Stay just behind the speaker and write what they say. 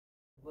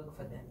work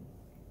for them?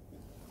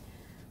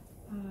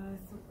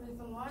 So praise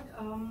the Lord.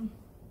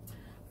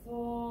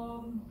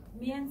 For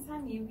me and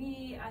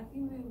Sunny, I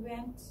think we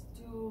went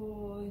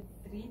to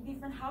 3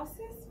 different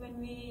houses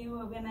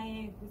when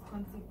I was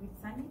conceived with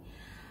Sunny,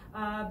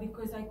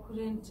 because I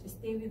couldn't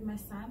stay with my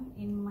son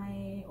in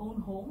my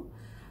own home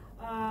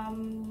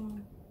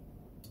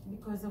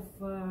because of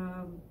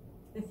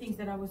the things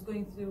that I was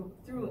going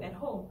through at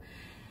home.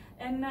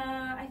 And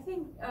I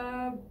think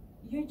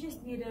you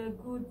just need a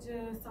good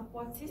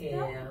support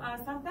system.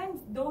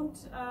 Sometimes don't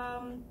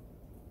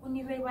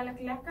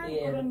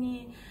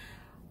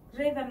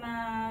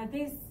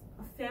there's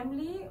a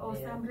family or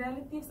some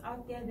relatives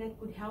out there that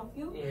could help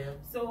you.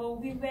 So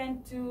we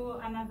went to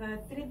another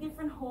 3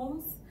 different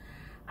homes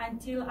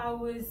until I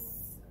was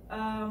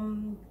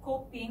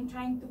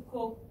trying to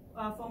cope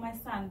for my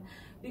son,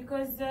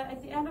 because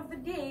at the end of the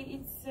day,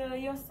 it's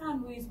your son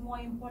who is more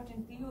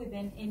important to you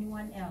than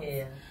anyone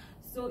else.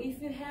 So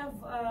if you have,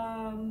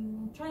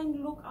 try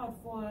and look out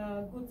for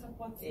a good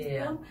support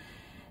system,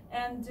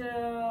 and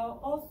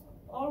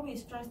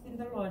always trust in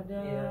the Lord.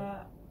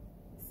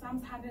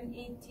 Psalms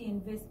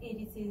 118 verse 8,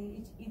 it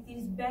says it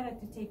is better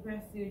to take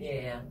refuge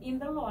in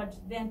the Lord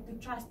than to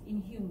trust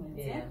in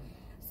humans.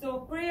 So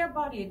pray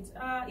about it.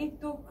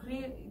 It took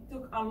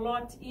a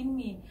lot in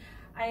me,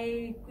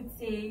 I could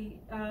say,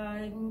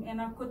 and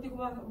I could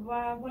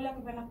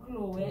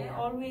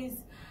always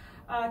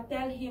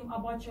tell him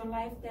about your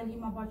life, tell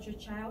him about your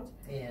child.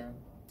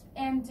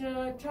 And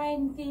try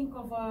and think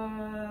of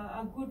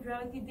a good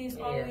relative. There's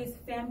always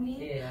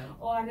family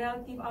or a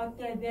relative out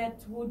there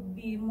that would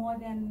be more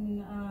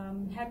than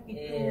happy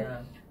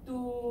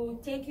to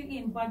take you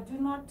in, but do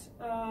not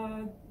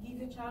give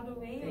your child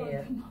away,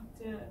 or do not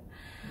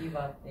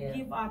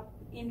give up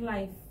in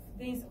life.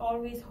 There's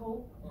always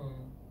hope.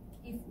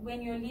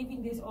 When you're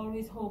living, there's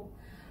always hope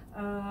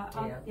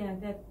out there,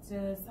 that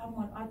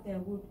someone out there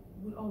would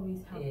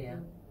always help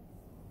you.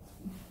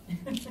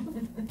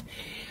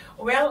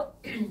 Well,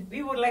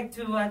 we would like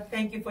to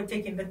thank you for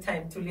taking the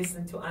time to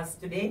listen to us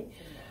today.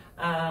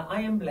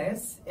 I am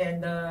blessed,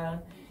 and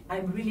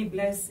I'm really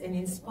blessed and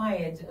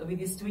inspired with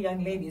these 2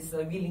 young ladies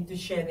willing to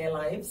share their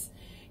lives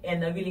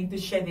and willing to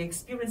share their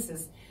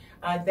experiences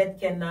that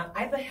can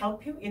either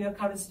help you in your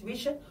current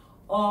situation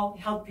or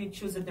help you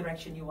choose the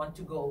direction you want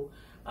to go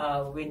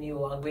when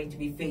you are going to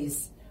be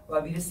faced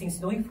with these things,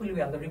 knowing fully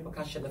well the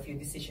repercussion of your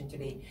decision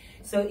today.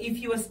 So if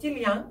you are still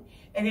young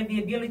and have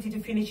the ability to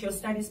finish your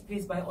studies,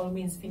 please by all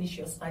means finish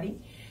your study.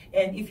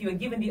 And if you are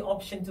given the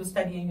option to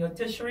study in your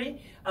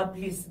tertiary,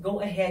 please go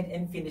ahead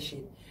and finish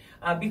it.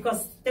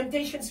 Because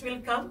temptations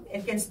will come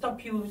and can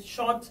stop you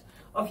short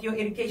of your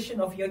education,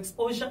 of your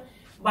exposure.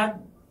 But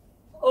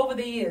over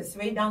the years,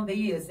 way down the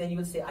years, then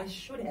you'll say, I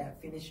should have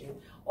finished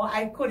it, or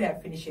I could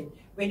have finished it.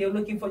 When you're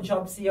looking for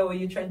jobs here, or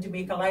you're trying to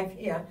make a life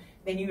here,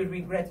 then you will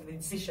regret the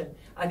decision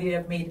that you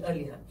have made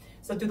earlier.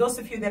 So to those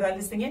of you that are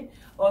listening in,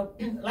 or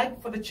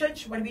like for the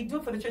church, what we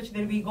do for the church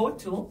that we go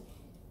to,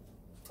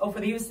 or for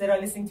the youth that are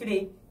listening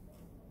today,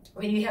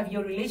 when you have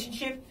your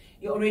relationship,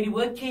 you're already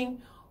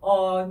working,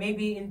 or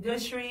maybe in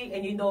tertiary,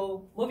 and you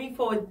know, moving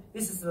forward,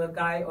 this is the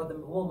guy or the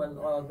woman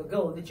or the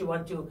girl that you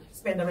want to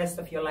spend the rest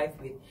of your life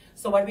with.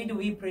 So what we do,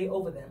 we pray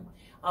over them.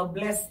 I'll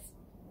bless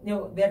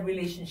that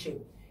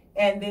relationship.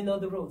 And they know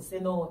the rules, they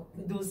know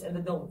the do's and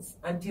the don'ts,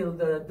 until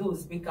the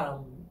do's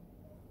become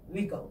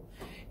legal,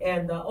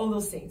 and all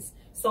those things.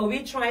 So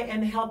we try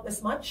and help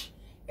as much,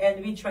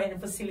 and we try and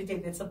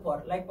facilitate that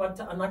support, like what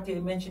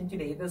Anati mentioned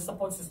today, the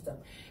support system.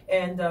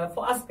 And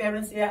for us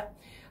parents,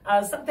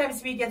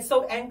 sometimes we get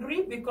so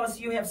angry because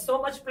you have so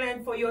much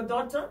planned for your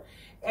daughter,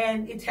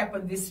 and it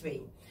happened this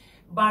way.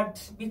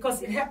 But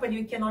because it happened,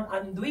 you cannot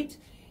undo it.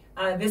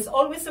 There's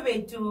always a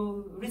way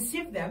to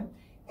receive them,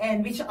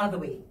 and which other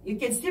way. You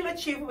can still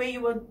achieve where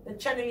you were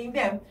channeling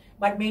them,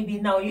 but maybe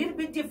now a little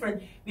bit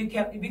different,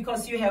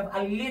 because you have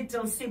a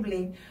little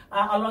sibling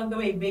along the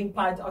way being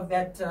part of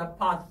that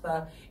path,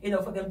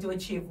 for them to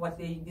achieve what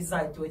they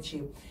desire to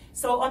achieve.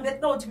 So on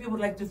that note, we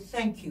would like to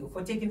thank you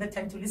for taking the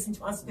time to listen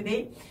to us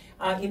today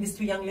in these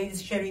 2 young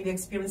ladies sharing their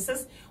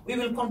experiences. We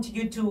will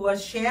continue to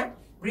share,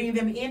 bring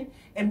them in,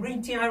 and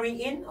bring TOORAK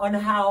in on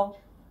how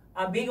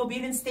being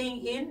obedient,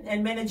 staying in,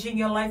 and managing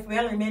your life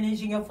well, and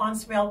managing your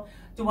funds well,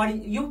 to what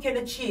you can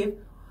achieve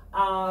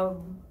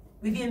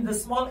within the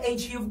small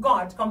age you've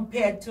got,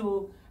 compared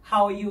to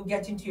how you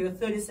get into your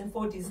 30s and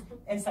 40s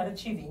and start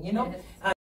achieving,